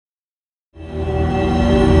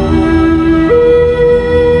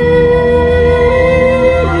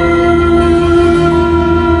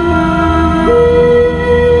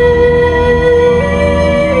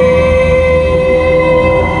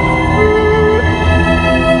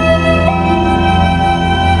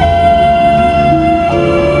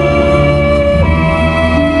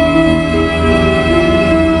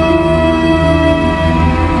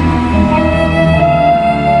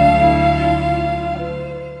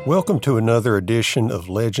Welcome to another edition of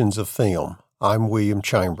Legends of Film. I'm William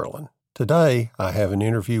Chamberlain. Today, I have an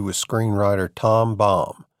interview with screenwriter Tom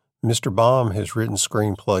Baum. Mr. Baum has written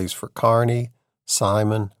screenplays for Carney,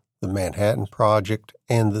 Simon, The Manhattan Project,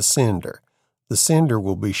 and The Cinder. The Cinder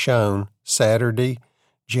will be shown Saturday,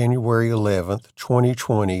 January 11th,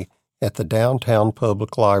 2020 at the Downtown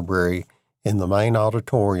Public Library in the main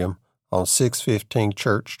auditorium on 615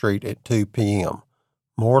 Church Street at 2 p.m.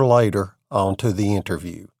 More later. On to the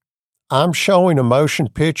interview. I'm showing a motion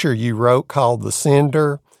picture you wrote called The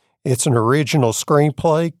Cinder. It's an original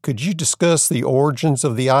screenplay. Could you discuss the origins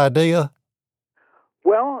of the idea?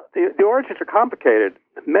 Well, the origins are complicated.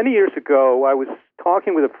 Many years ago, I was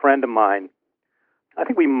talking with a friend of mine. I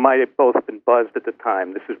think we might have both been buzzed at the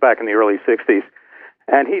time. This was back in the early 60s.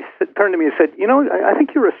 And he turned to me and said, I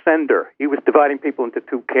think you're a sender. He was dividing people into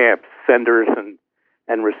two camps, senders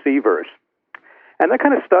and receivers. And that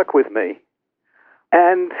kind of stuck with me.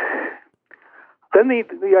 And then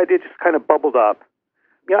the idea just kind of bubbled up.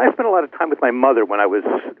 I spent a lot of time with my mother when I was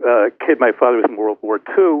a kid. My father was in World War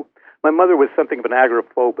II. My mother was something of an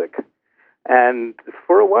agoraphobic. And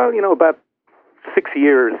for a while, about 6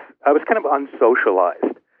 years, I was kind of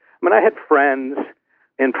unsocialized. I had friends.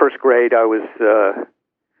 In first grade, I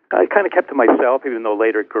kind of kept to myself, even though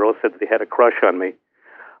later girls said that they had a crush on me.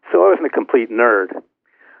 So I wasn't a complete nerd.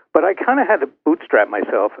 But I kind of had to bootstrap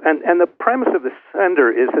myself. And the premise of The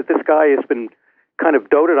Cinder is that this guy has been kind of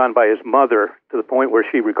doted on by his mother to the point where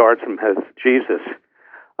she regards him as Jesus.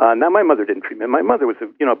 Now, my mother didn't treat me. My mother was,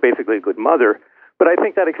 basically a good mother. But I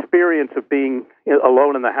think that experience of being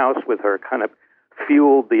alone in the house with her kind of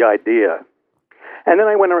fueled the idea. And then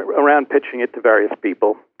I went around pitching it to various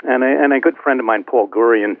people. And a good friend of mine, Paul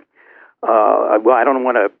Gurian, I don't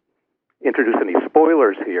want to introduce any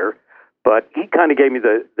spoilers here, but he kind of gave me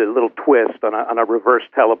the little twist on a reverse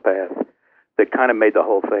telepath that kind of made the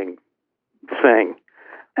whole thing sing.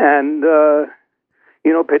 And,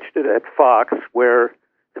 pitched it at Fox, where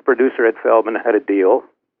the producer, Ed Feldman, had a deal.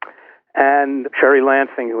 And Sherry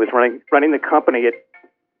Lansing, who was running the company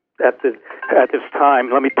at this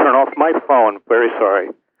time, let me turn off my phone, very sorry.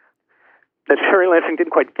 That Sherry Lansing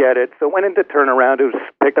didn't quite get it, so it went into turnaround. It was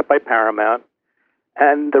picked up by Paramount.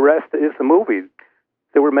 And the rest is the movie.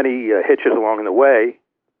 There were many hitches along the way.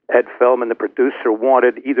 Ed Feldman, the producer,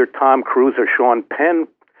 wanted either Tom Cruise or Sean Penn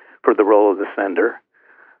for the role of the Cinder.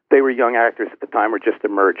 They were young actors at the time, were just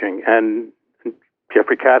emerging. And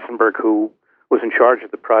Jeffrey Katzenberg, who was in charge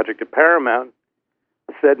of the project at Paramount,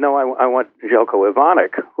 said, no, I want Jelko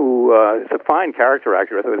Ivanek, who is a fine character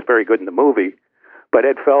actor. I thought he was very good in the movie. But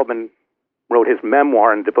Ed Feldman wrote his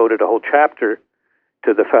memoir and devoted a whole chapter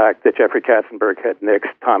to the fact that Jeffrey Katzenberg had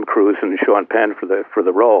nixed Tom Cruise and Sean Penn for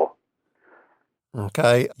the role.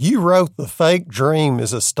 Okay. You wrote the fake dream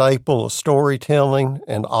is a staple of storytelling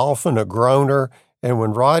and often a groaner. And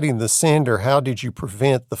when writing The Cinder, how did you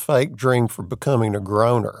prevent the fake dream from becoming a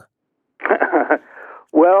groaner?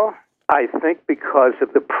 Well, I think because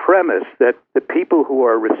of the premise that the people who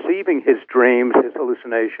are receiving his dreams, his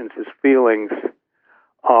hallucinations, his feelings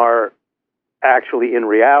are actually in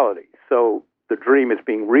reality. So the dream is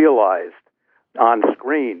being realized on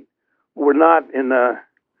screen. We're not in the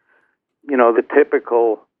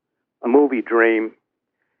typical movie dream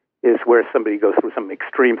is where somebody goes through some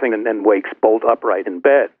extreme thing and then wakes bolt upright in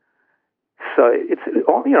bed. So it's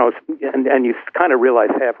all, and you kind of realize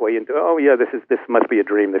halfway into, this must be a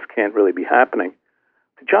dream. This can't really be happening.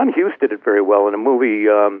 John Hughes did it very well in a movie,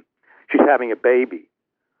 She's Having a Baby,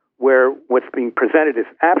 where what's being presented is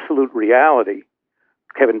absolute reality.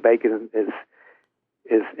 Kevin Bacon is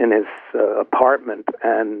in his apartment,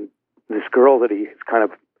 and this girl that he's kind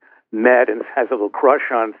of met and has a little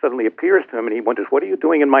crush on suddenly appears to him, and he wonders, what are you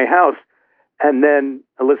doing in my house? And then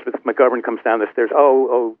Elizabeth McGovern comes down the stairs,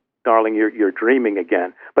 oh, darling, you're dreaming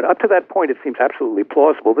again. But up to that point, it seems absolutely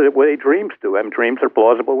plausible that way dreams do. Dreams are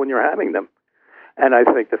plausible when you're having them. And I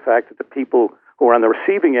think the fact that the people who are on the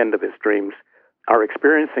receiving end of his dreams are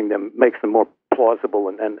experiencing them makes them more plausible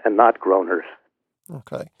and not groaners.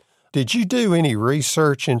 Okay. Did you do any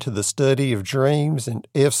research into the study of dreams? And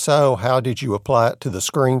if so, how did you apply it to the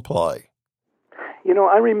screenplay?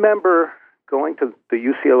 I remember going to the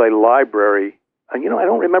UCLA library, and, I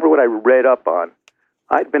don't remember what I read up on.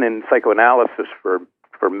 I'd been in psychoanalysis for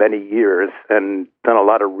many years and done a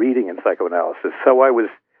lot of reading in psychoanalysis, so I was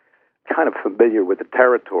kind of familiar with the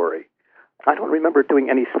territory. I don't remember doing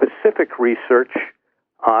any specific research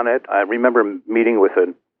on it. I remember meeting with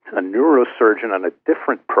a neurosurgeon on a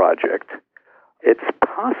different project. It's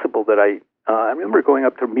possible that I remember going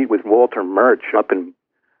up to meet with Walter Murch up in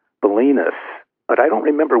Bolinas, but I don't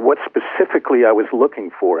remember what specifically I was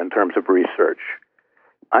looking for in terms of research.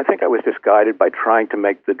 I think I was just guided by trying to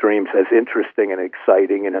make the dreams as interesting and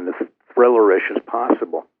exciting and as thrillerish as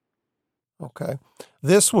possible. Okay.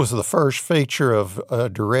 This was the first feature of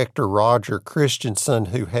director Roger Christensen,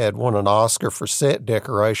 who had won an Oscar for set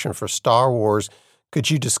decoration for Star Wars. Could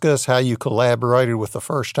you discuss how you collaborated with the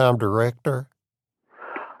first-time director?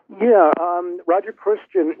 Yeah, Roger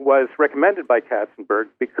Christian was recommended by Katzenberg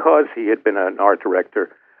because he had been an art director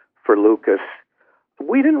for Lucas.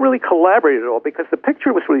 We didn't really collaborate at all because the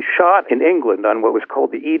picture was really shot in England on what was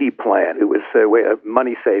called the Eadie plan. It was a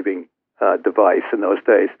money-saving device in those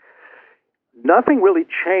days. Nothing really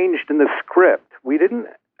changed in the script. We didn't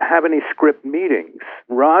have any script meetings.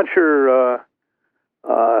 Roger,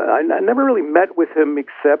 I never really met with him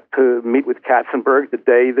except to meet with Katzenberg the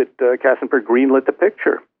day that Katzenberg greenlit the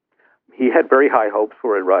picture. He had very high hopes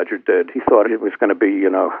for it, Roger did. He thought it was going to be,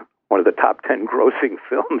 one of the top 10 grossing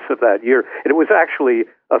films of that year. And it was actually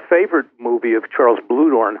a favorite movie of Charles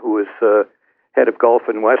Bluhdorn, who was head of Gulf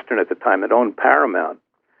and Western at the time, that owned Paramount.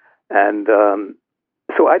 And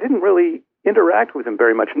so I didn't really interact with him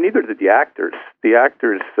very much. Neither did the actors. The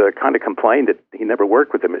actors kind of complained that he never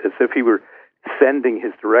worked with them, as if he were sending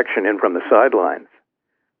his direction in from the sidelines.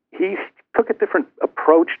 He took a different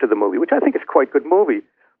approach to the movie, which I think is quite a good movie.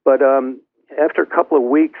 But after a couple of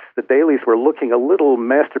weeks, the dailies were looking a little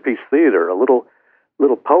Masterpiece Theater, a little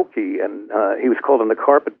pokey, and he was called on the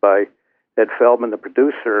carpet by Ed Feldman, the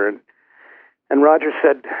producer, and Roger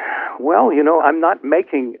said, well, I'm not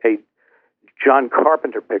making a John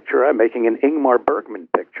Carpenter picture, I'm making an Ingmar Bergman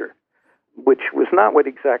picture, which was not what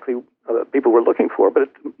exactly people were looking for, but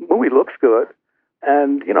the movie looks good,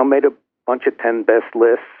 and, made a bunch of 10 best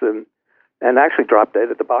lists, and actually dropped dead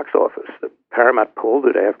at the box office. Paramount pulled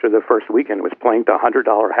it after the first weekend. It was playing to $100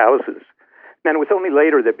 houses. And it was only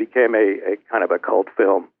later that it became a kind of a cult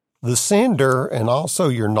film. The Cinder and also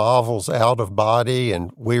your novels Out of Body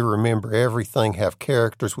and We Remember Everything have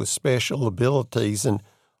characters with special abilities. And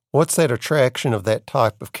what's that attraction of that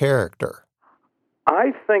type of character?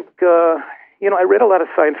 I think, I read a lot of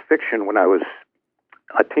science fiction when I was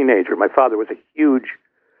a teenager. My father was a huge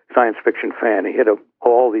science fiction fan. He had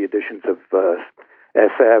all the editions of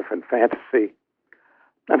SF and fantasy.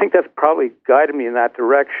 I think that's probably guided me in that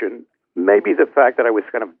direction. Maybe the fact that I was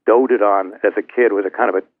kind of doted on as a kid, was a kind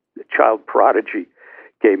of a child prodigy,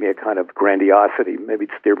 gave me a kind of grandiosity. Maybe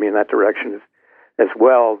it steered me in that direction as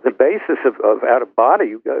well. The basis of Out of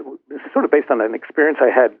Body is sort of based on an experience I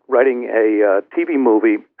had writing a TV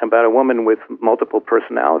movie about a woman with multiple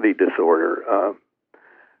personality disorder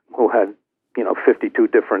who had 52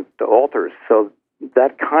 different alters. So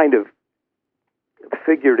that kind of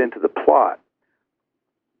figured into the plot.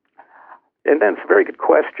 And then it's a very good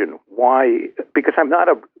question. Why? Because I'm not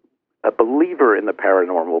a believer in the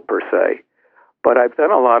paranormal per se, but I've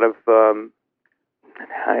done a lot of,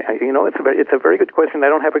 it's a very good question I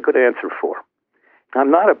don't have a good answer for.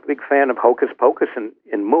 I'm not a big fan of hocus pocus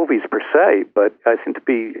in movies per se, but I seem to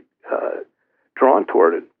be drawn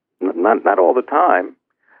toward it. Not all the time.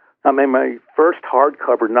 I mean, my first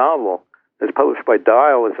hardcover novel, is published by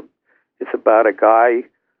Dial, it's about a guy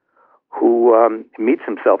who meets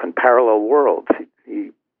himself in parallel worlds.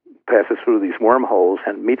 He passes through these wormholes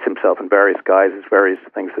and meets himself in various guises, various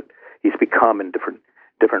things that he's become in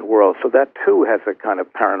different worlds. So that, too, has a kind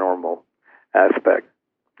of paranormal aspect.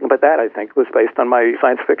 But that, I think, was based on my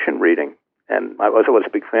science fiction reading. And I also was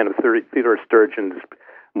a big fan of Theodore Sturgeon's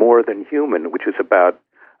More Than Human, which is about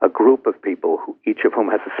a group of people, each of whom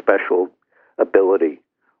has a special ability.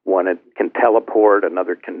 One can teleport,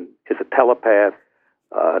 another is a telepath,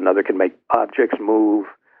 another can make objects move,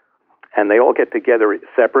 and they all get together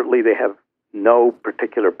separately. They have no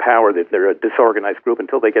particular power. They're a disorganized group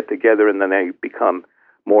until they get together, and then they become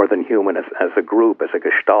more than human as a group, as a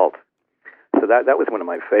gestalt. So that was one of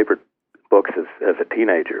my favorite books as a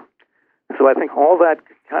teenager. So I think all that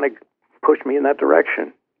kind of pushed me in that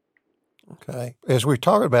direction. Okay. As we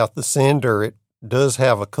talk about The Cinder, it does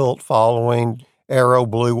have a cult following. Arrow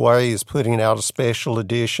Blu-ray is putting out a special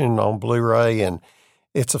edition on Blu-ray, and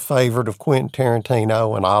it's a favorite of Quentin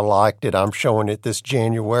Tarantino, and I liked it. I'm showing it this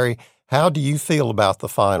January. How do you feel about the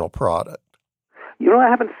final product? I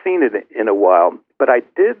haven't seen it in a while, but I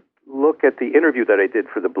did look at the interview that I did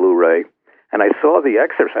for the Blu-ray, and I saw the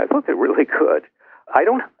excerpts. I thought they were really good. I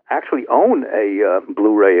don't actually own a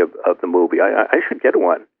Blu-ray of the movie. I should get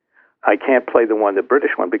one. I can't play the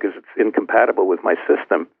British one, because it's incompatible with my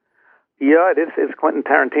system. Yeah, it's Quentin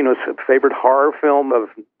Tarantino's favorite horror film of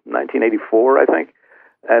 1984, I think.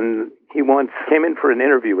 And he once came in for an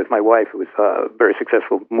interview with my wife, who was a very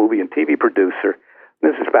successful movie and TV producer.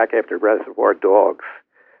 This is back after Reservoir Dogs.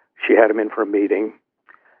 She had him in for a meeting,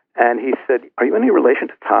 And he said, "Are you any relation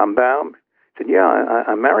to Tom Baum?" I said, "Yeah,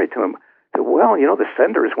 I'm married to him." I said, "Well, The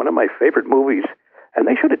Sender is one of my favorite movies, and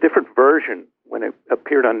they showed a different version when it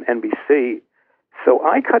appeared on NBC. So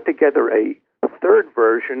I cut together a third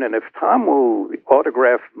version, and if Tom will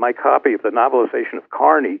autograph my copy of the novelization of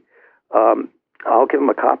Carney, I'll give him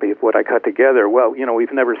a copy of what I cut together." Well,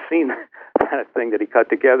 we've never seen that thing that he cut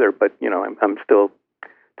together, but, I'm still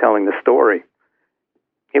telling the story.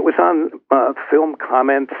 It was on Film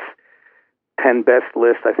Comments 10 Best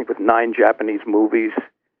list, I think, with 9 Japanese movies.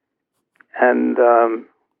 And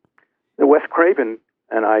Wes Craven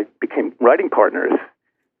and I became writing partners,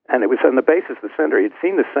 and it was on the basis of The Sender. He'd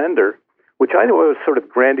seen The Sender, which I was sort of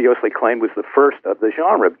grandiosely claimed was the first of the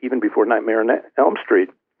genre, even before Nightmare on Elm Street.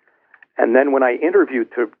 And then when I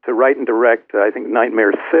interviewed to write and direct, I think,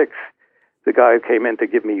 Nightmare 6, the guy who came in to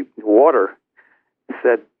give me water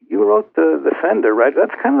said, "You wrote the Sender, right?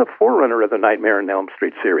 That's kind of the forerunner of the Nightmare on Elm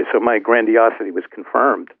Street series." So my grandiosity was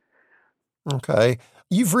confirmed. Okay.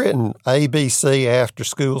 You've written ABC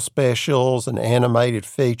after-school specials, an animated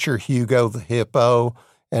feature, Hugo the Hippo,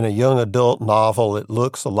 and a young adult novel, It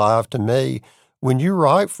Looks Alive to Me. When you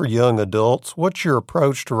write for young adults, what's your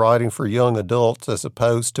approach to writing for young adults as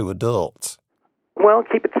opposed to adults? Well,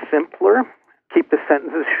 keep it simpler, keep the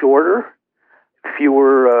sentences shorter,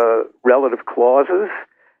 fewer relative clauses,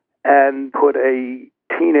 and put a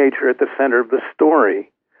teenager at the center of the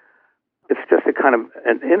story. It's just a kind of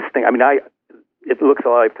an instinct. It Looks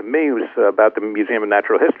Alive to Me was about the Museum of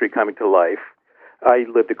Natural History coming to life. I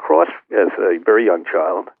lived across as a very young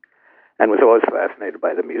child and was always fascinated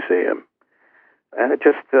by the museum. And it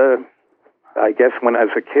just, I guess when I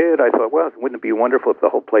was a kid, I thought, well, wouldn't it be wonderful if the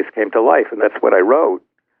whole place came to life? And that's what I wrote.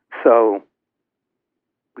 So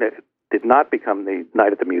it did not become the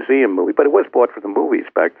Night at the Museum movie, but it was bought for the movies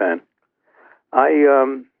back then.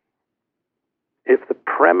 If the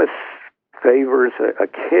premise favors a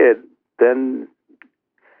kid, then,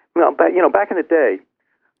 back in the day,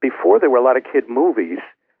 before there were a lot of kid movies,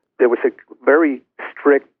 there was a very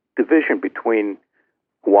strict division between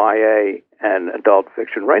YA and adult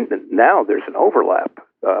fiction. Right now, there's an overlap.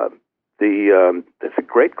 There's a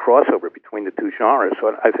great crossover between the two genres.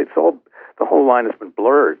 So the whole line has been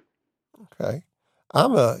blurred. Okay.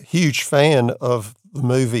 I'm a huge fan of the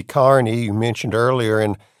movie Carney you mentioned earlier.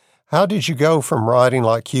 And how did you go from writing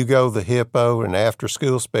like Hugo the Hippo and After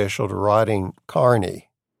School Special to writing Carney?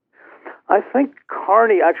 I think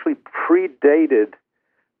Carney actually predated,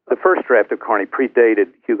 the first draft of Carney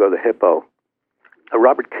predated Hugo the Hippo.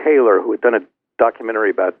 Robert Kaler, who had done a documentary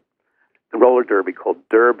about the roller derby called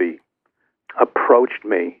Derby, approached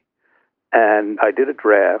me, and I did a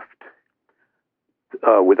draft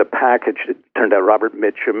with a package. It turned out Robert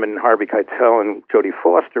Mitchum and Harvey Keitel and Jodie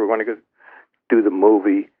Foster were going to do the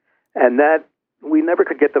movie, and that we never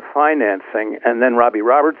could get the financing. And then Robbie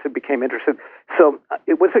Robertson became interested. So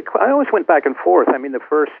I always went back and forth. The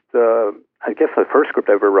first script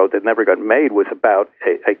I ever wrote that never got made was about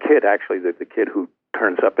a kid, actually, the kid who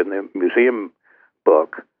turns up in the museum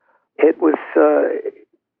book. It was,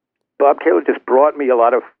 Bob Kaler just brought me a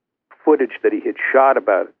lot of footage that he had shot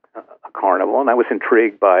about a carnival, and I was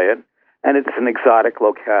intrigued by it. And it's an exotic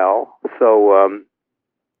locale, so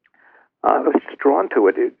I was just drawn to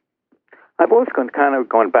it. I've always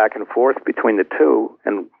gone back and forth between the two,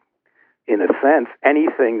 and in a sense,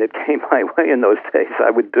 anything that came my way in those days I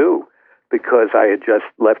would do, because I had just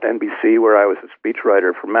left NBC, where I was a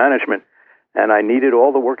speechwriter for management, and I needed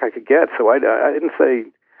all the work I could get. So I didn't say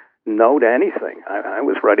no to anything. I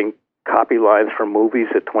was writing copy lines for movies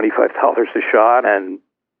at $25 a shot, and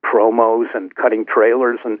promos and cutting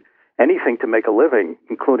trailers and anything to make a living,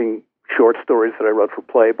 including short stories that I wrote for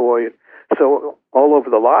Playboy. So all over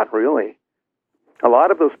the lot, really. A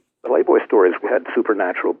lot of those Playboy stories had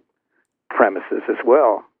supernatural premises as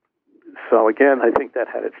well. So again, I think that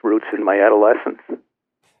had its roots in my adolescence.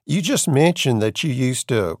 You just mentioned that you used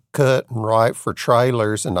to cut and write for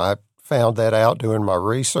trailers, and I found that out doing my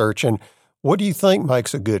research. And what do you think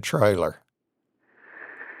makes a good trailer?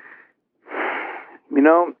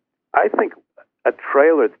 I think a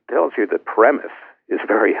trailer that tells you the premise is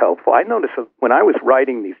very helpful. I noticed that when I was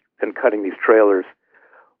writing these and cutting these trailers,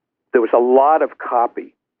 there was a lot of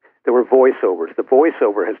copy. There were voiceovers. The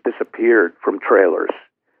voiceover has disappeared from trailers.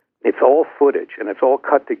 It's all footage, and it's all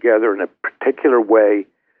cut together in a particular way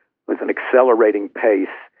with an accelerating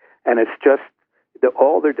pace. And it's just,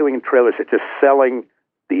 all they're doing in trailers is just selling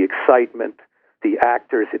the excitement, the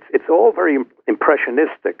actors. It's all very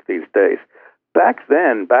impressionistic these days. Back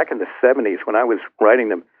then, back in the 70s, when I was writing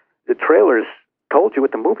them, the trailers told you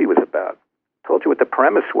what the movie was about, told you what the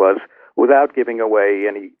premise was, without giving away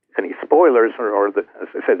any any spoilers or as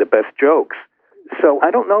I said, the best jokes. So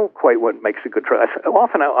I don't know quite what makes a good trailer.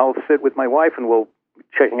 Often I'll sit with my wife and we'll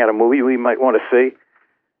checking out a movie we might want to see,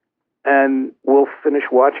 and we'll finish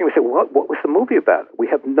watching. We say, what was the movie about? We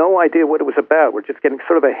have no idea what it was about. We're just getting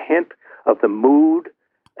sort of a hint of the mood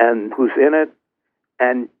and who's in it,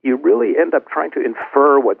 and you really end up trying to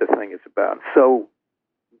infer what the thing is about. So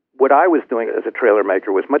what I was doing as a trailer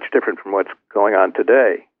maker was much different from what's going on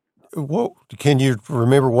today. Well, can you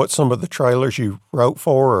remember what some of the trailers you wrote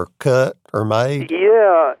for or cut or made?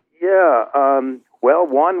 Yeah. Well,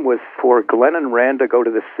 one was for Glenn and Randa Go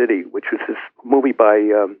to the City, which was this movie by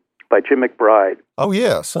Jim McBride. Oh,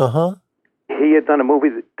 yes. Uh-huh. He had done a movie,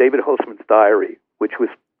 David Holtzman's Diary, which was,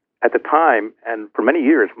 at the time, and for many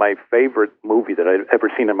years, my favorite movie that I'd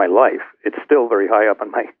ever seen in my life. It's still very high up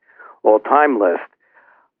on my all-time list.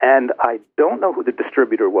 And I don't know who the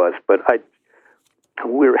distributor was, but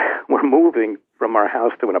we're moving from our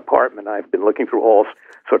house to an apartment. I've been looking through all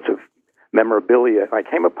sorts of memorabilia. I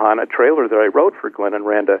came upon a trailer that I wrote for Glenn and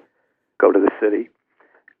Randa Go to the City.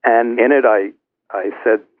 And in it, I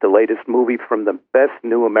said the latest movie from the best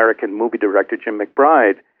new American movie director, Jim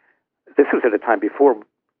McBride. This was at a time before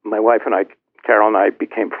my wife and I, Carol and I,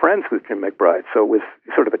 became friends with Jim McBride. So it was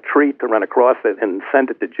sort of a treat to run across it and send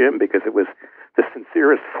it to Jim, because it was the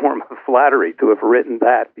sincerest form of flattery to have written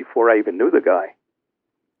that before I even knew the guy.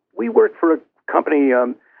 We worked for a company,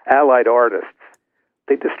 Allied Artists.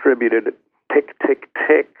 They distributed Tick, Tick,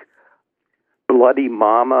 Tick, Bloody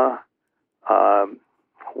Mama.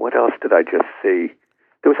 What else did I just see?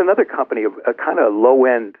 There was another company, a kind of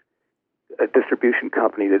low-end distribution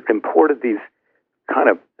company that imported these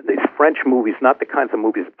French movies, not the kinds of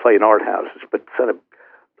movies that play in art houses, but sort of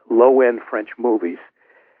low-end French movies.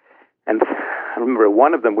 And I remember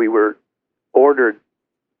one of them, we were ordered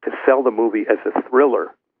to sell the movie as a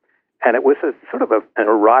thriller. And it was a sort of an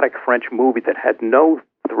erotic French movie that had no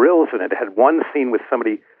thrills in it. It had one scene with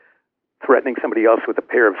somebody threatening somebody else with a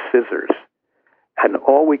pair of scissors. And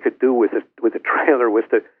all we could do with the trailer was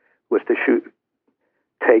to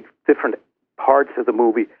take different parts of the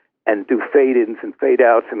movie and do fade-ins and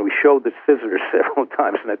fade-outs, and we showed the scissors several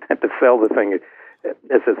times in an attempt to sell the thing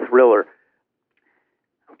as a thriller.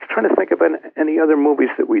 I'm trying to think of any other movies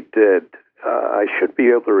that we did. I should be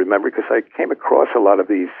able to remember, because I came across a lot of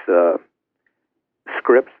these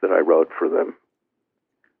scripts that I wrote for them.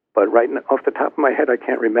 But right off the top of my head, I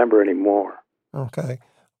can't remember anymore. Okay.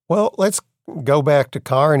 Well, let's go back to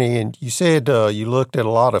Carney. And you said you looked at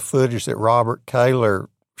a lot of footage that Robert Kaler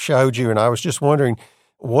showed you, and I was just wondering,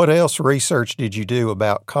 what else research did you do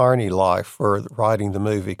about Carney life for writing the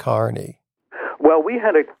movie Carney? Well, we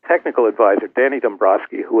had a technical advisor, Danny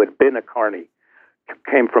Dombrowski, who had been a Carney,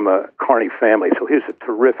 came from a Carney family, so he was a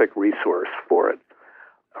terrific resource for it.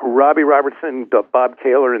 Robbie Robertson, Bob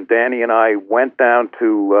Kaler, and Danny and I went down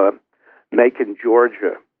to Macon,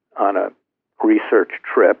 Georgia on a research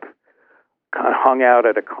trip, kind of hung out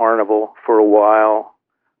at a carnival for a while.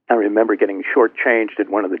 I remember getting shortchanged at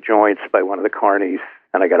one of the joints by one of the Carneys,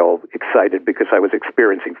 and I got all excited because I was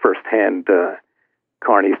experiencing firsthand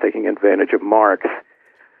Carneys taking advantage of Marx.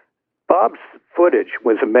 Bob's footage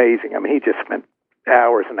was amazing. I mean, he just spent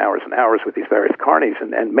hours and hours and hours with these various Carneys,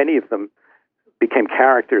 and many of them became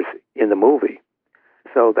characters in the movie.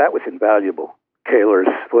 So that was invaluable. Kaler's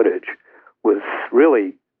footage was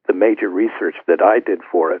really the major research that I did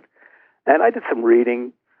for it. And I did some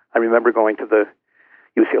reading. I remember going to the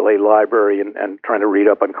UCLA library and trying to read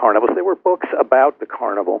up on carnivals. There were books about the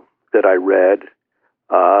carnival that I read.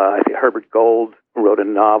 I think Herbert Gold wrote a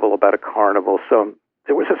novel about a carnival. So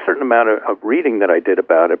there was a certain amount of reading that I did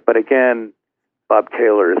about it. But again, Bob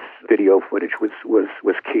Kaler's video footage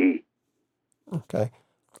was key. Okay.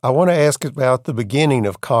 I want to ask about the beginning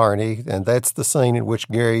of Carney, and that's the scene in which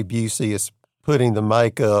Gary Busey is putting the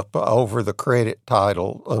makeup over the credit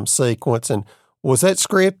title sequence. And was that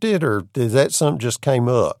scripted, or did that something just came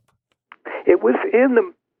up? It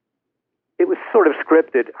was sort of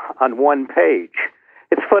scripted on one page.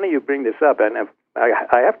 It's funny you bring this up, and I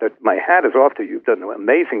have to, my hat is off to you. You've done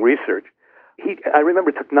amazing research. I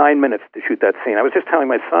remember it took 9 minutes to shoot that scene. I was just telling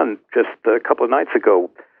my son just a couple of nights ago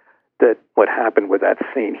that what happened with that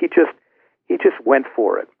scene. He just went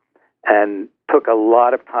for it and took a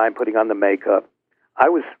lot of time putting on the makeup. I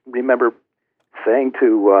remember saying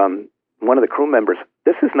to one of the crew members,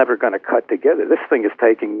 this is never going to cut together. This thing is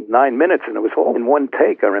taking 9 minutes, and it was all in one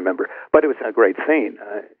take, I remember. But it was a great scene.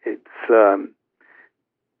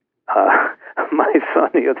 My son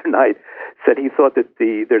the other night said he thought that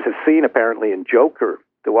there's a scene apparently in Joker,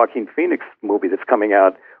 the Joaquin Phoenix movie that's coming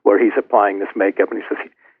out, where he's applying this makeup, and he says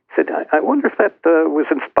said, I wonder if that was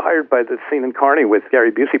inspired by the scene in Carney with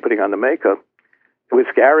Gary Busey putting on the makeup. It was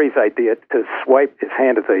Gary's idea to swipe his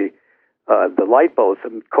hand at the light bulbs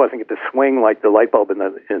and causing it to swing like the light bulb in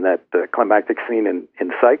that climactic scene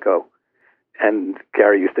in Psycho. And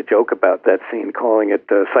Gary used to joke about that scene, calling it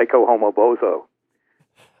Psycho Homo Bozo.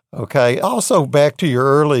 Okay. Also, back to your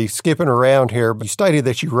early skipping around here, you stated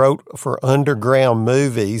that you wrote for Underground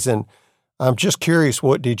Movies, and I'm just curious,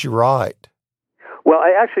 what did you write? Well,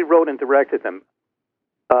 I actually wrote and directed them.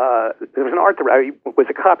 There was an art director. I was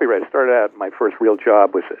a copywriter. I started out, my first real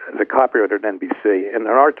job was as a copywriter at NBC, and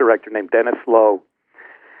an art director named Dennis Lowe.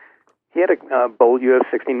 He had a Beaulieu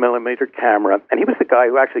 16-millimeter camera, and he was the guy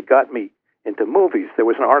who actually got me into movies. There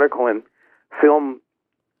was an article in Film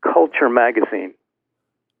Culture magazine.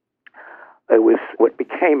 It was what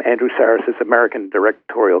became Andrew Sarris's American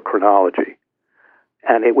Directorial Chronology.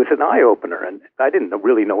 And it was an eye-opener, and I didn't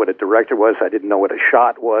really know what a director was. I didn't know what a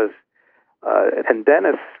shot was. And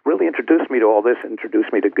Dennis really introduced me to all this,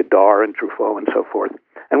 introduced me to Godard and Truffaut and so forth.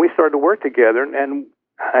 And we started to work together, and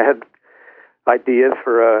I had ideas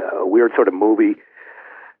for a weird sort of movie.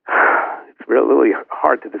 It's really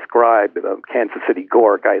hard to describe. Kansas City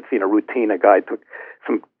Gork. I had seen a routine. A guy took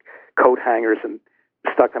some coat hangers and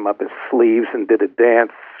stuck them up his sleeves and did a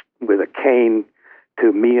dance with a cane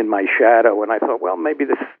to Me and My Shadow. And I thought, well, maybe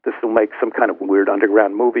this will make some kind of weird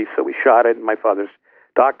underground movie. So we shot it in my father's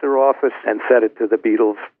doctor office and set it to the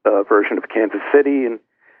Beatles' version of Kansas City.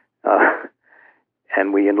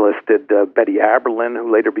 And we enlisted Betty Aberlin,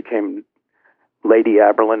 who later became Lady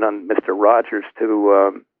Aberlin on Mr. Rogers,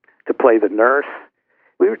 to play the nurse.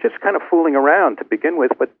 We were just kind of fooling around to begin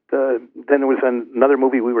with, but then there was another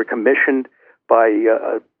movie we were commissioned by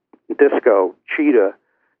Disco, Cheetah,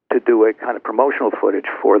 to do a kind of promotional footage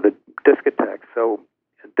for the discotheque. So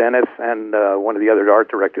Dennis and one of the other art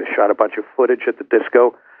directors shot a bunch of footage at the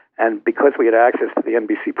disco, and because we had access to the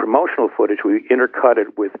NBC promotional footage, we intercut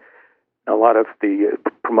it with a lot of the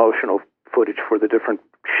promotional footage for the different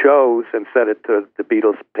shows and set it to the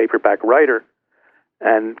Beatles' paperback writer.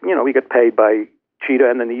 And, we got paid by Cheetah,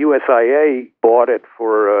 and then the USIA bought it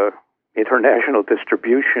for international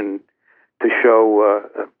distribution to show,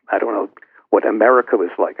 I don't know, what America was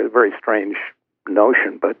like. A very strange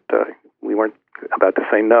notion, but we weren't about to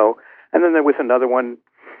say no. And then there was another one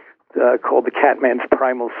called The Catman's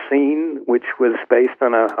Primal Scene, which was based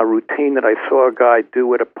on a routine that I saw a guy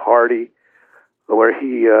do at a party where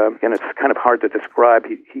he, and it's kind of hard to describe,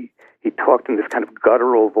 he talked in this kind of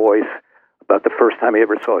guttural voice about the first time he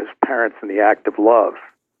ever saw his parents in the act of love.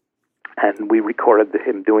 And we recorded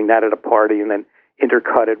him doing that at a party and then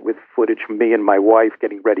intercut it with footage of me and my wife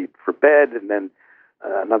getting ready for bed, and then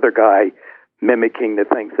another guy mimicking the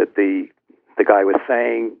things that the guy was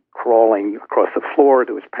saying, crawling across the floor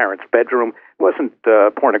to his parents' bedroom. It wasn't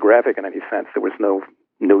pornographic in any sense. There was no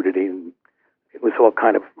nudity. And it was all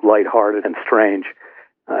kind of lighthearted and strange,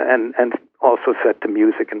 and also set to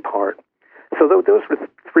music in part. So those were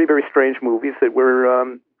three very strange movies that were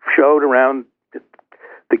showed around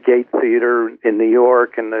the Gate Theater in New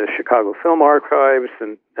York and the Chicago Film Archives,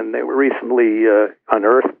 and they were recently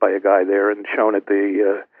unearthed by a guy there and shown at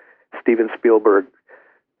the Steven Spielberg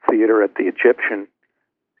Theater at the Egyptian.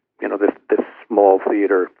 This small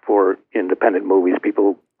theater for independent movies.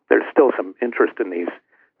 There's still some interest in these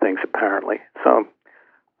things apparently. So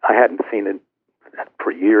I hadn't seen it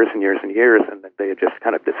for years and years and years, and they had just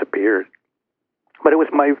kind of disappeared. But it was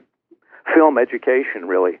my film education,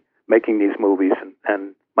 really, making these movies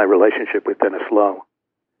and my relationship with Dennis Lowe.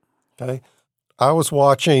 Okay. I was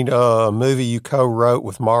watching a movie you co-wrote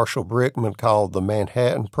with Marshall Brickman called The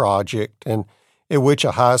Manhattan Project, and in which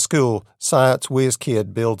a high school science whiz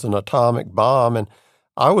kid builds an atomic bomb. And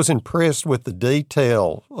I was impressed with the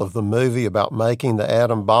detail of the movie about making the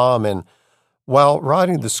atom bomb. And while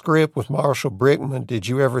writing the script with Marshall Brickman, did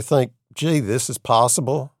you ever think, gee, this is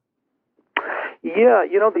possible? Yeah,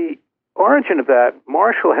 the origin of that,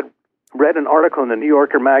 Marshall had read an article in the New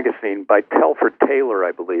Yorker magazine by Telford Taylor,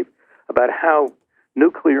 I believe, about how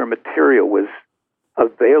nuclear material was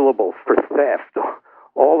available for theft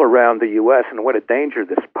all around the U.S. and what a danger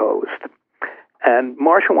this posed. And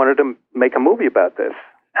Marshall wanted to make a movie about this.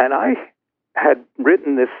 And I had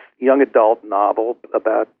written this young adult novel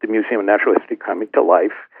about the Museum of Natural History coming to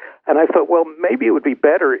life. And I thought, well, maybe it would be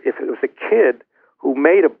better if it was a kid who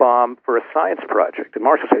made a bomb for a science project. And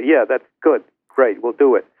Marshall said, yeah, that's good. Great, we'll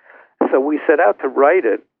do it. So we set out to write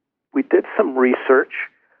it. We did some research.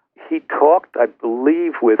 He talked, I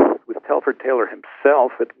believe, with Telford Taylor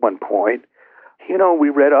himself at one point. We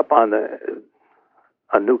read up on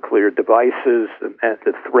on nuclear devices and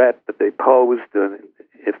the threat that they posed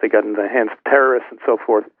if they got into the hands of terrorists and so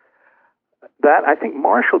forth. that, I think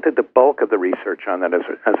Marshall did the bulk of the research on that,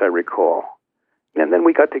 as I recall. And then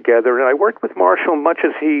we got together, and I worked with Marshall much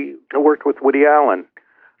as he worked with Woody Allen.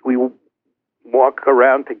 We walk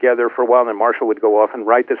around together for a while, and then Marshall would go off and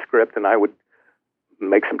write the script, and I would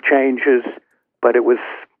make some changes. But it was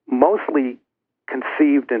mostly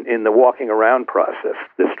conceived in the walking around process,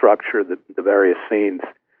 the structure, the various scenes.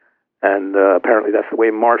 And apparently that's the way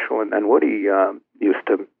Marshall and Woody used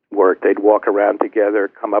to work. They'd walk around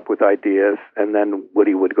together, come up with ideas, and then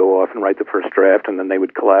Woody would go off and write the first draft, and then they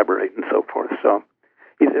would collaborate and so forth. So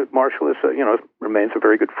Marshall is, remains a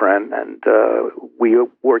very good friend, and we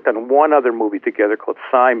worked on one other movie together called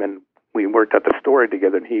Simon. We worked out the story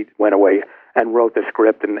together, and he went away and wrote the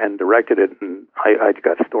script and directed it, and I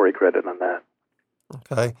got story credit on that.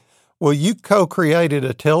 Okay. Well, you co-created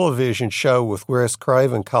a television show with Wes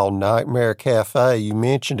Craven called Nightmare Cafe. You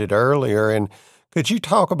mentioned it earlier, and could you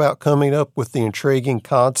talk about coming up with the intriguing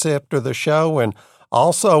concept of the show, and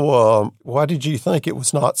also why did you think it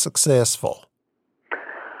was not successful?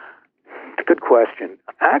 Good question.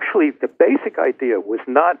 Actually, the basic idea was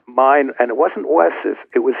not mine, and it wasn't Wes's.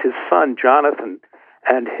 It was his son, Jonathan,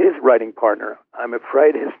 and his writing partner. I'm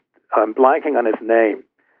afraid I'm blanking on his name.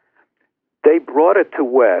 They brought it to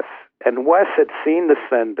Wes, and Wes had seen the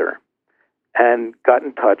sender and got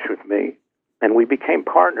in touch with me, and we became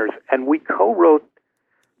partners, and we co-wrote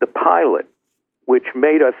the pilot, which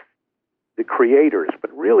made us the creators, but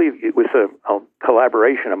really it was a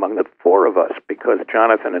collaboration among the four of us because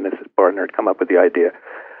Jonathan and his partner had come up with the idea.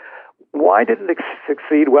 Why didn't it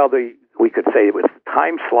succeed? Well, we could say it was the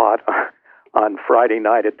time slot on Friday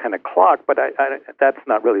night at 10 o'clock, but that's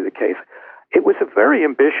not really the case. It was a very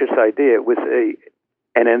ambitious idea. It was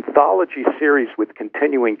an anthology series with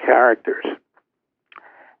continuing characters,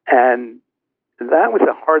 and that was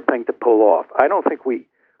a hard thing to pull off. I don't think we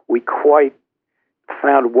quite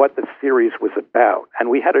found what the series was about. And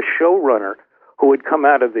we had a showrunner who had come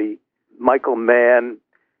out of the Michael Mann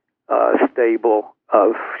stable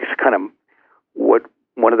of kind of what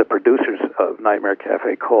one of the producers of Nightmare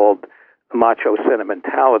Cafe called macho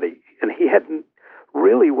sentimentality. And he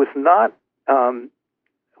was not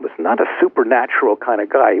a supernatural kind of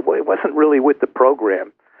guy. He wasn't really with the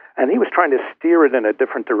program. And he was trying to steer it in a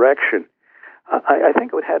different direction. I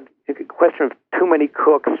think it had a question of too many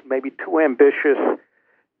cooks, maybe too ambitious,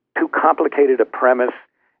 too complicated a premise.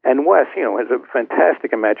 And Wes, has a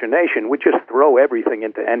fantastic imagination, would just throw everything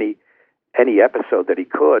into any episode that he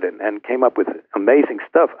could and came up with amazing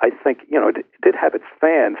stuff. I think, it did have its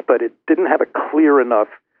fans, but it didn't have a clear enough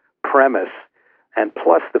premise. And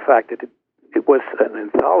plus the fact that it was an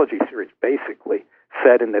anthology series, basically,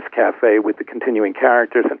 set in this cafe with the continuing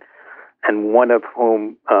characters, and one of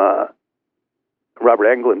whom... Robert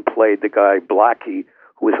Englund played the guy Blackie,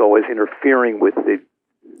 who was always interfering with the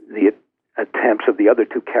attempts of the other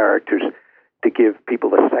two characters to give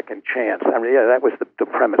people a second chance. I mean, that was the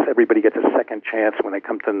premise. Everybody gets a second chance when they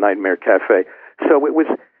come to Nightmare Cafe. So it was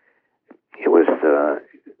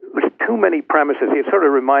too many premises. It sort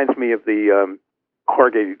of reminds me of the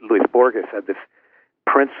Jorge Luis Borges had this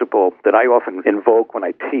principle that I often invoke when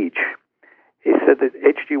I teach. He said that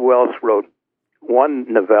H.G. Wells wrote one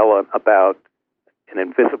novella about an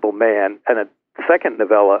invisible man, and a second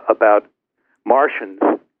novella about Martians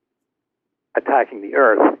attacking the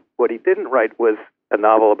Earth. What he didn't write was a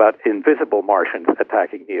novel about invisible Martians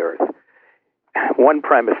attacking the Earth. One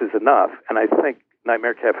premise is enough, and I think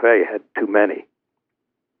Nightmare Cafe had too many.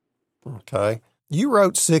 Okay. You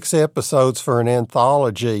wrote 6 episodes for an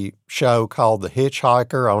anthology show called The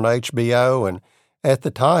Hitchhiker on HBO, and at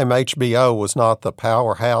the time, HBO was not the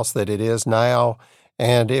powerhouse that it is now.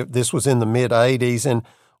 And this was in the mid-'80s. And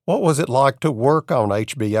what was it like to work on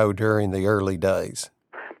HBO during the early days?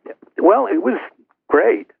 Well, it was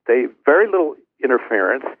great. Very little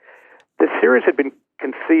interference. The series had been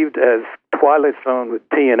conceived as Twilight Zone with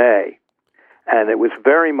TNA, and it was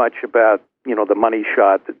very much about the money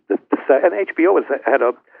shot. And HBO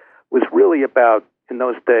was really about, in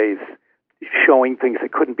those days, showing things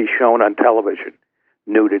that couldn't be shown on television,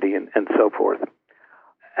 nudity and so forth.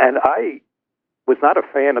 And I was not a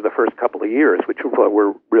fan of the first couple of years, which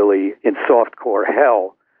were really in softcore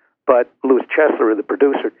hell. But Louis Chesler, the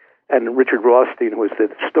producer, and Richard Rothstein, who was the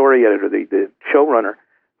story editor, the showrunner,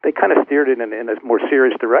 they kind of steered it in a more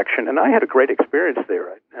serious direction. And I had a great experience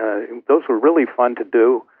there. Those were really fun to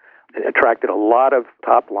do. It attracted a lot of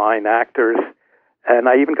top-line actors. And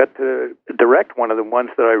I even got to direct one of the ones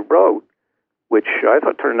that I wrote, which I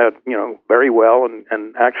thought turned out, very well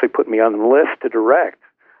and actually put me on the list to direct.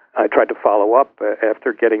 I tried to follow up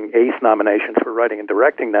after getting ACE nominations for writing and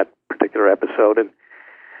directing that particular episode, and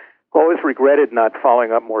always regretted not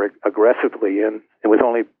following up more aggressively, and it was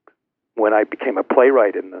only when I became a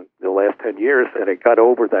playwright in the last 10 years that I got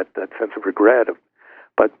over that sense of regret.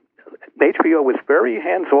 But HBO was very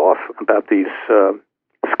hands-off about these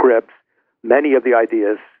scripts. Many of the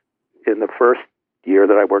ideas in the first year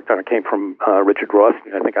that I worked on it came from Richard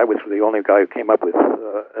Rothstein. I think I was the only guy who came up with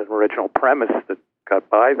an original premise that got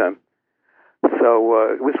by them.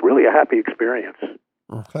 So it was really a happy experience.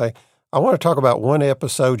 Okay. I want to talk about one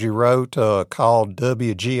episode you wrote called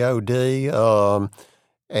WGOD,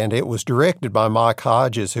 and it was directed by Mike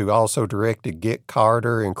Hodges, who also directed Get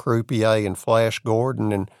Carter and Croupier and Flash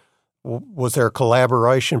Gordon. And was there a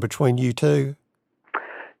collaboration between you two?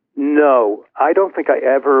 No, I don't think I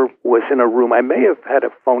ever was in a room. I may have had a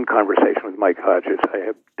phone conversation with Mike Hodges. I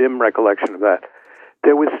have dim recollection of that.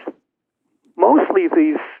 There was mostly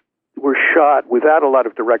these were shot without a lot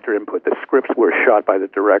of director input. The scripts were shot by the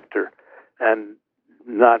director, and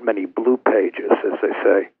not many blue pages, as they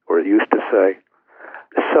say, or used to say.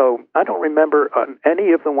 So I don't remember on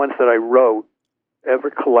any of the ones that I wrote ever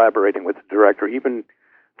collaborating with the director. Even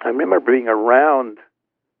I remember being around.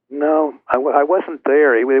 No, I wasn't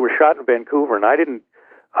there. They were shot in Vancouver, and I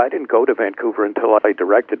didn't go to Vancouver until I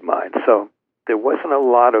directed mine. So there wasn't a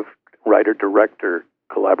lot of writer-director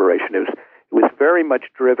collaboration. It was very much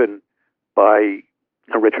driven by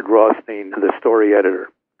Richard Rothstein, the story editor,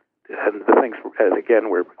 and the things, again,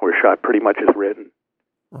 were shot pretty much as written.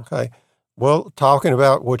 Okay. Well, talking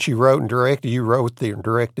about what you wrote and directed, you wrote and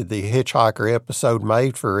directed the Hitchhiker episode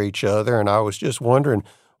Made for Each Other, and I was just wondering,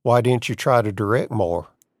 why didn't you try to direct more?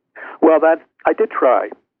 Well, I did try.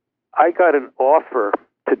 I got an offer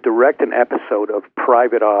to direct an episode of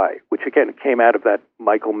Private Eye, which, again, came out of that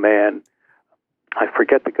Michael Mann, I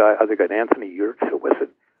forget the other guy, Anthony Yerkes, who was it?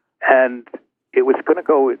 And it was going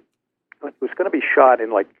to be shot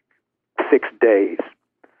in like 6 days.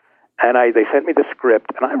 And they sent me the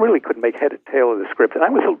script, and I really couldn't make head or tail of the script. And I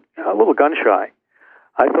was a little gun-shy.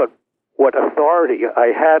 I thought what authority I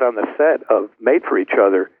had on the set of Made for Each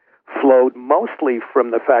Other flowed mostly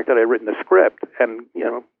from the fact that I'd written the script and,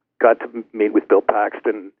 got to meet with Bill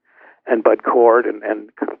Paxton and Bud Cord and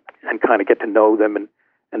kind of get to know them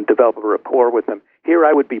and develop a rapport with them. Here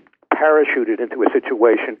I would be parachuted into a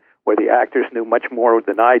situation where the actors knew much more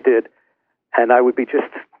than I did, and I would be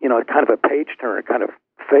just, kind of a page turner, kind of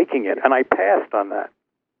faking it, and I passed on that.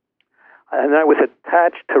 And I was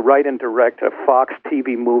attached to write and direct a Fox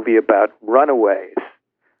TV movie about runaways,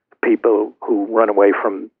 people who run away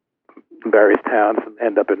from various towns and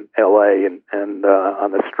end up in L.A. and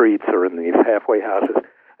on the streets or in these halfway houses.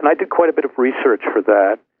 And I did quite a bit of research for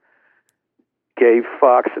that, gave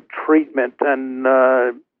Fox a treatment, and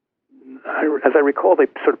as I recall, they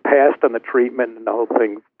sort of passed on the treatment and the whole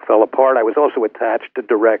thing fell apart. I was also attached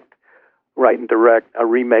to write and direct a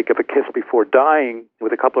remake of A Kiss Before Dying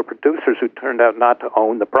with a couple of producers who turned out not to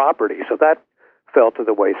own the property. So that fell to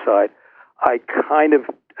the wayside. I kind of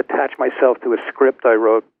attached myself to a script I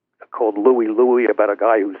wrote called Louie Louie about a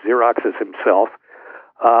guy who Xeroxes himself.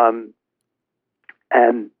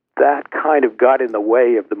 And that kind of got in the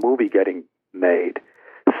way of the movie getting made.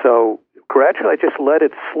 So gradually I just let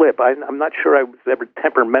it slip. I'm not sure I was ever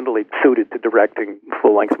temperamentally suited to directing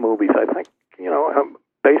full-length movies. I think, I'm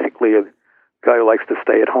basically a guy who likes to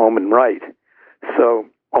stay at home and write. So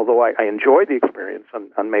although I enjoyed the experience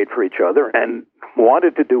on Made for Each Other and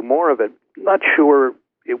wanted to do more of it, not sure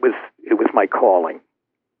it was my calling.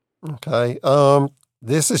 Okay.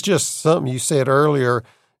 This is just something you said earlier.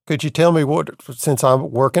 Could you tell me since I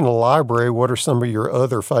work in a library, what are some of your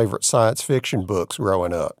other favorite science fiction books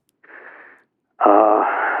growing up?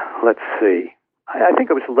 Let's see. I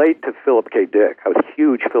think I was late to Philip K. Dick. I was a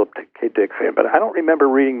huge Philip K. Dick fan, but I don't remember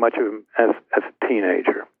reading much of him as a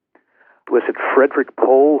teenager. Was it Frederick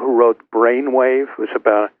Pohl who wrote Brainwave? It was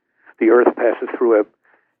about the Earth passes through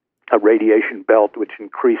a radiation belt which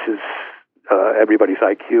increases everybody's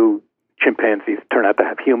IQ. Chimpanzees turn out to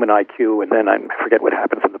have human IQ, and then I forget what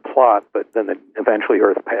happens in the plot, but then eventually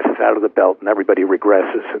Earth passes out of the belt and everybody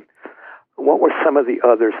regresses. And what were some of the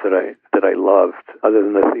others that I loved, other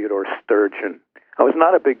than the Theodore Sturgeon? I was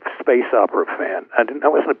not a big space opera fan. I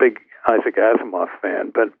wasn't a big Isaac Asimov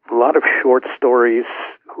fan, but a lot of short stories.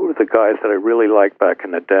 Who were the guys that I really liked back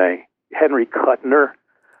in the day? Henry Kuttner.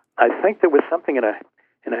 I think there was something in a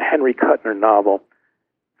Henry Kuttner novel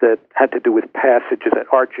that had to do with passages at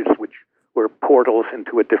arches, which were portals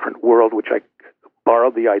into a different world, which I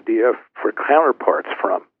borrowed the idea for counterparts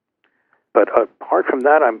from. But apart from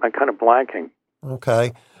that, I'm kind of blanking.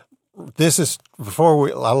 Okay. This is, before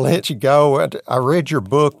I let you go, I read your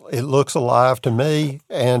book, It Looks Alive to Me,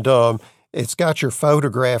 and It's got your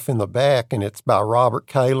photograph in the back, and it's by Robert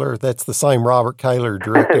Kaler. That's the same Robert Kaler who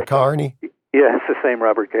directed Carney? Yeah, it's the same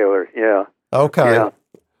Robert Kaler, yeah. Okay. Yeah.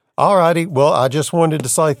 All righty. Well, I just wanted to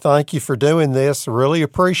say thank you for doing this. Really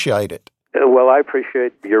appreciate it. Well, I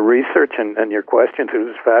appreciate your research and your questions. It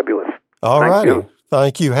was fabulous. All righty. You.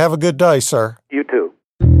 Thank you. Have a good day, sir. You too.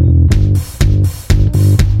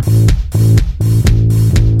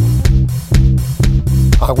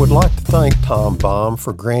 I would like to thank Tom Baum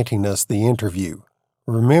for granting us the interview.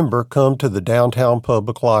 Remember, come to the Downtown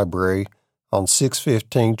Public Library on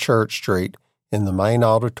 615 Church Street in the main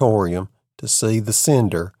auditorium to see The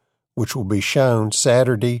Cinder, which will be shown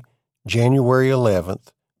Saturday, January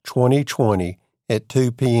 11th, 2020 at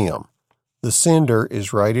 2 p.m. The Cinder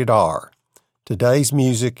is rated R. Today's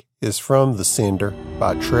music is from The Cinder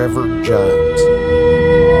by Trevor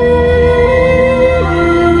Jones.